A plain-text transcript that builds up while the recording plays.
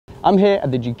I'm here at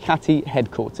the Ducati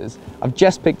headquarters. I've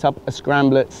just picked up a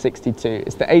Scrambler 62.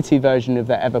 It's the A2 version of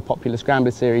their ever popular Scrambler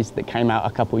series that came out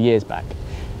a couple years back.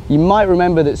 You might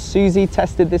remember that Susie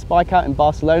tested this bike out in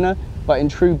Barcelona, but in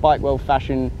true bike world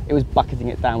fashion, it was bucketing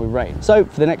it down with rain. So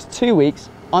for the next 2 weeks,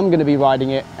 I'm going to be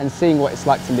riding it and seeing what it's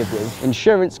like to live with.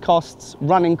 Insurance costs,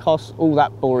 running costs, all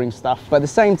that boring stuff. But at the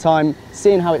same time,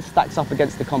 seeing how it stacks up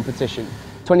against the competition.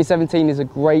 2017 is a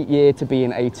great year to be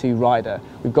an A2 rider.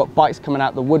 We've got bikes coming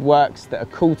out the woodworks that are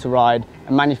cool to ride,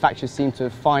 and manufacturers seem to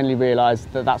have finally realised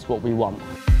that that's what we want.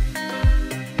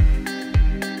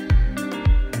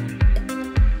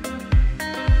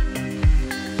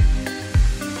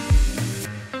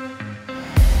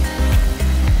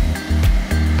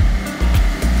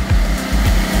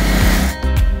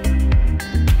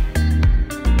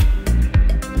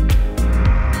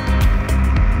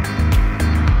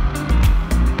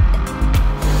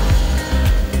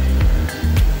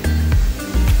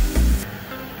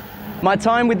 My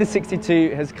time with the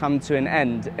 62 has come to an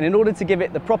end, and in order to give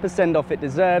it the proper send-off it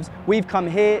deserves, we've come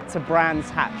here to Brands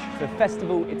Hatch for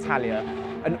Festival Italia,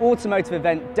 an automotive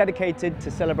event dedicated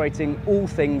to celebrating all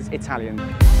things Italian.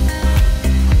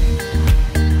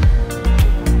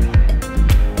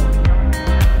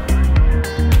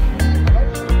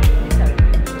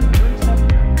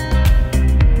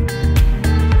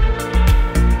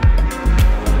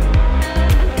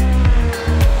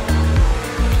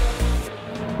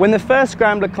 When the first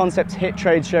Scrambler concepts hit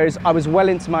trade shows, I was well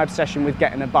into my obsession with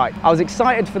getting a bike. I was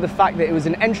excited for the fact that it was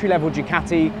an entry-level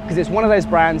Ducati, because it's one of those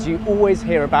brands you always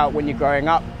hear about when you're growing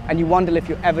up, and you wonder if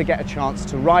you'll ever get a chance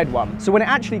to ride one. So when it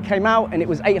actually came out and it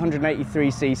was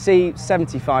 883cc,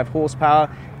 75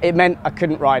 horsepower, it meant I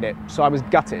couldn't ride it, so I was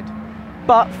gutted.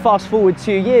 But fast forward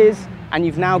 2 years, and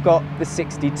you've now got the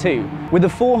 62. With a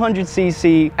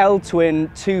 400cc L-twin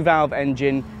 2-valve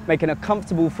engine, making a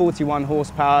comfortable 41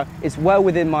 horsepower, it's well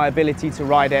within my ability to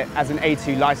ride it as an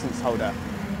A2 license holder.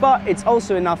 But it's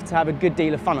also enough to have a good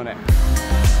deal of fun on it.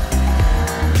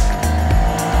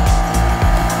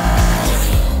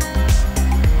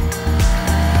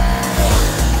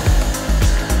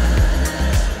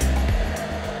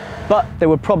 But there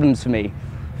were problems for me.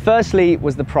 Firstly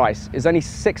was the price. It was only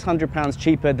 £600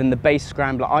 cheaper than the base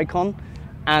Scrambler Icon,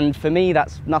 and for me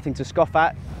that's nothing to scoff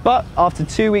at. But after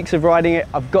 2 weeks of riding it,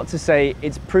 I've got to say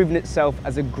it's proven itself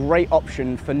as a great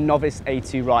option for novice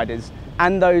A2 riders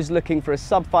and those looking for a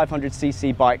sub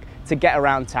 500cc bike to get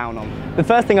around town on. The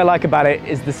first thing I like about it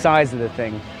is the size of the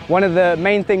thing. One of the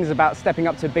main things about stepping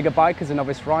up to a bigger bike as a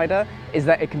novice rider is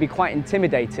that it can be quite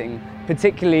intimidating,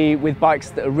 particularly with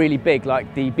bikes that are really big,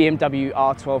 like the BMW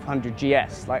R1200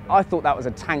 GS. Like, I thought that was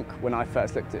a tank when I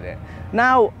first looked at it.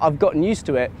 Now I've gotten used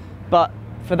to it, but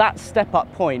for that step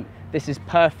up point, this is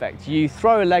perfect. You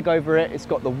throw a leg over it, it's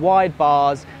got the wide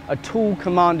bars, a tall,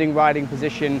 commanding riding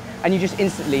position, and you just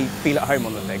instantly feel at home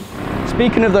on the thing.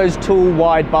 Speaking of those tall,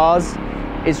 wide bars,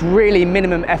 it's really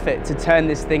minimum effort to turn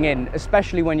this thing in,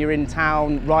 especially when you're in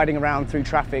town, riding around through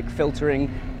traffic,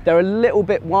 filtering. They're a little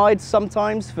bit wide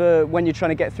sometimes for when you're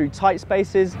trying to get through tight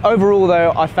spaces. Overall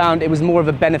though, I found it was more of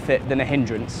a benefit than a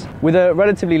hindrance. With a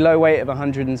relatively low weight of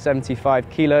 175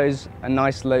 kilos, a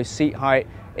nice low seat height,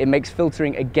 it makes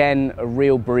filtering again a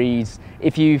real breeze.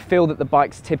 If you feel that the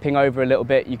bike's tipping over a little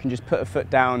bit, you can just put a foot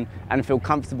down and feel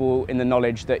comfortable in the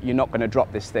knowledge that you're not going to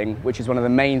drop this thing, which is one of the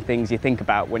main things you think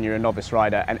about when you're a novice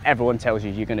rider and everyone tells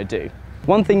you you're going to do.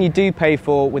 One thing you do pay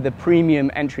for with the premium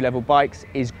entry-level bikes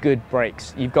is good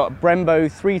brakes. You've got Brembo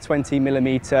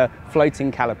 320mm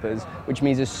floating calipers, which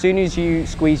means as soon as you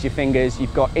squeeze your fingers,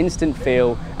 you've got instant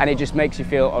feel, and it just makes you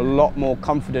feel a lot more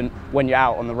confident when you're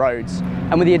out on the roads.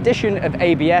 And with the addition of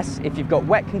ABS, if you've got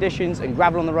wet conditions and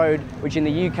gravel on the road, which in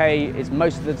the UK is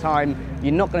most of the time,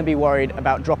 you're not going to be worried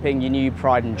about dropping your new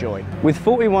pride and joy. With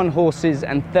 41 horses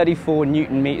and 34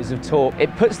 Newton meters of torque,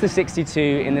 it puts the 62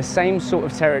 in the same sort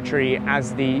of territory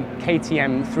as the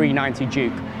KTM 390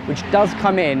 Duke, which does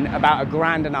come in about £1.5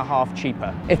 grand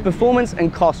cheaper. If performance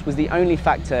and cost was the only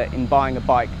factor in buying a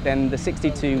bike, then the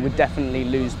 62 would definitely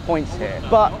lose points here.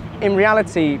 But in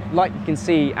reality, like you can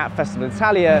see at Festival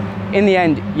Italia, in the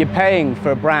end, you're paying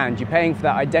for a brand, you're paying for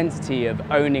that identity of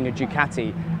owning a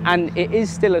Ducati. And it is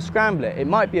still a Scrambler. It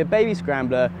might be a baby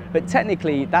Scrambler, but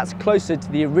technically that's closer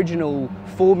to the original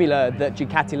formula that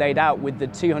Ducati laid out with the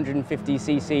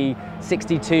 250cc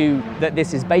 62 that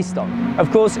this is based on. Of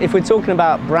course, if we're talking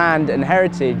about brand and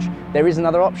heritage, there is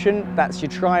another option. That's your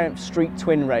Triumph Street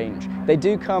Twin range. They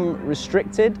do come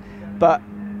restricted, but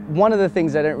one of the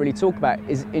things I don't really talk about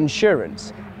is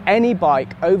insurance. Any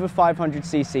bike over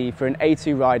 500cc for an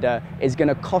A2 rider is going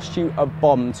to cost you a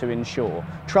bomb to insure.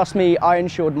 Trust me, I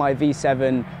insured my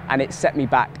V7 and it set me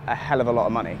back a hell of a lot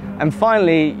of money. And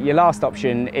finally, your last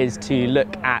option is to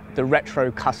look at the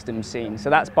retro custom scene.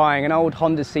 So that's buying an old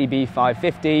Honda CB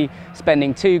 550,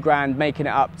 spending £2 making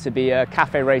it up to be a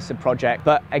cafe racer project.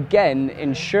 But again,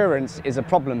 insurance is a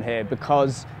problem here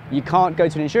because you can't go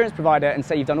to an insurance provider and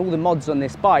say you've done all the mods on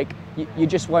this bike, you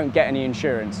just won't get any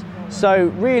insurance. So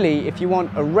really, if you want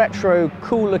a retro,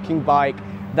 cool looking bike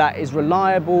that is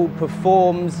reliable,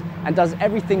 performs, and does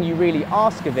everything you really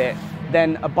ask of it,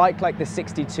 then a bike like the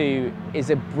Sixty2 is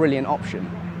a brilliant option.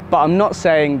 But I'm not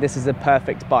saying this is a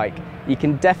perfect bike. You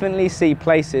can definitely see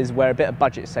places where a bit of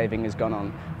budget saving has gone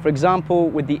on. For example,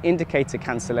 with the indicator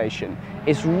cancellation,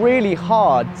 it's really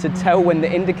hard to tell when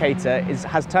the indicator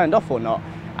has turned off or not.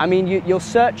 I mean, you're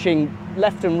searching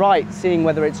left and right, seeing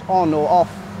whether it's on or off,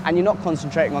 and you're not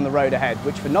concentrating on the road ahead,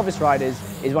 which for novice riders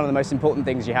is one of the most important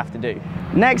things you have to do.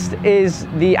 Next is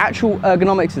the actual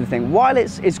ergonomics of the thing. While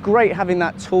it's great having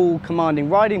that tall, commanding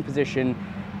riding position,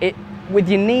 with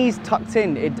your knees tucked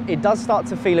in, it does start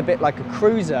to feel a bit like a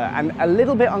cruiser and a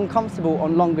little bit uncomfortable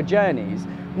on longer journeys.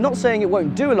 Not saying it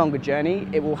won't do a longer journey,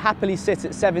 it will happily sit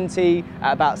at 70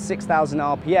 at about 6,000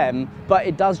 RPM, but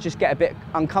it does just get a bit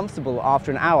uncomfortable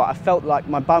after an hour. I felt like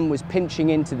my bum was pinching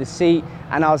into the seat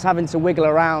and I was having to wiggle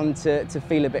around to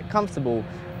feel a bit comfortable.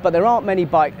 But there aren't many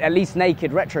bikes, at least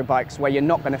naked retro bikes, where you're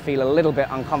not going to feel a little bit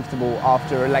uncomfortable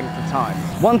after a length of time.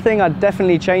 One thing I'd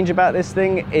definitely change about this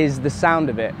thing is the sound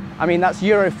of it. I mean, that's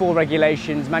Euro 4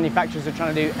 regulations. Manufacturers are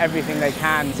trying to do everything they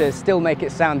can to still make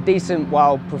it sound decent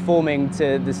while performing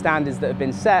to the standards that have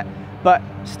been set. But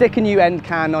stick a new end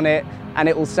can on it and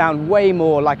it will sound way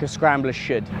more like a Scrambler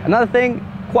should. Another thing,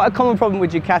 quite a common problem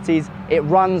with Ducatis, it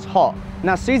runs hot.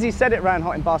 Now, Susie said it ran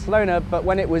hot in Barcelona, but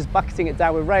when it was bucketing it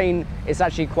down with rain, it's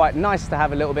actually quite nice to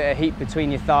have a little bit of heat between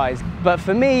your thighs. But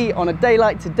for me, on a day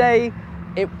like today,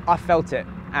 I felt it,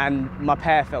 and my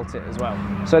pair felt it as well.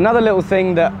 So another little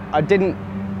thing that I didn't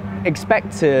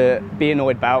expect to be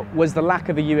annoyed about was the lack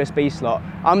of a USB slot.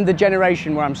 I'm the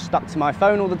generation where I'm stuck to my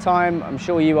phone all the time. I'm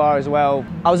sure you are as well.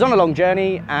 I was on a long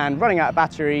journey and running out of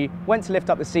battery, went to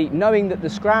lift up the seat knowing that the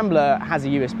Scrambler has a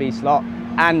USB slot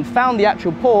and found the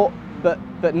actual port,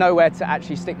 but nowhere to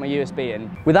actually stick my USB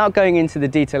in. Without going into the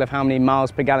detail of how many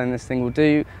miles per gallon this thing will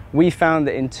do, we found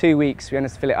that in 2 weeks we only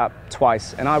had to fill it up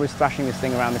twice, and I was thrashing this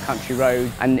thing around the country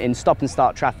road, and in stop and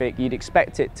start traffic you'd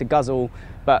expect it to guzzle,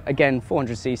 but again,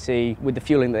 400cc with the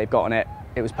fueling that they've got on it,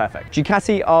 it was perfect.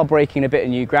 Ducati are breaking a bit of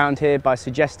new ground here by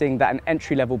suggesting that an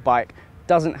entry-level bike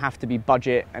doesn't have to be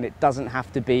budget and it doesn't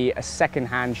have to be a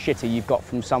second-hand shitter you've got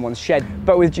from someone's shed.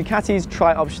 But with Ducati's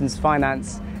Tri-Options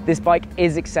Finance, this bike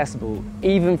is accessible,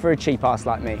 even for a cheap ass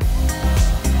like me.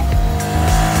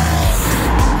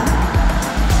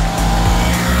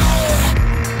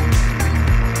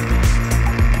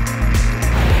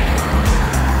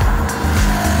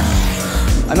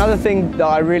 Another thing that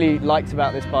I really liked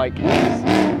about this bike is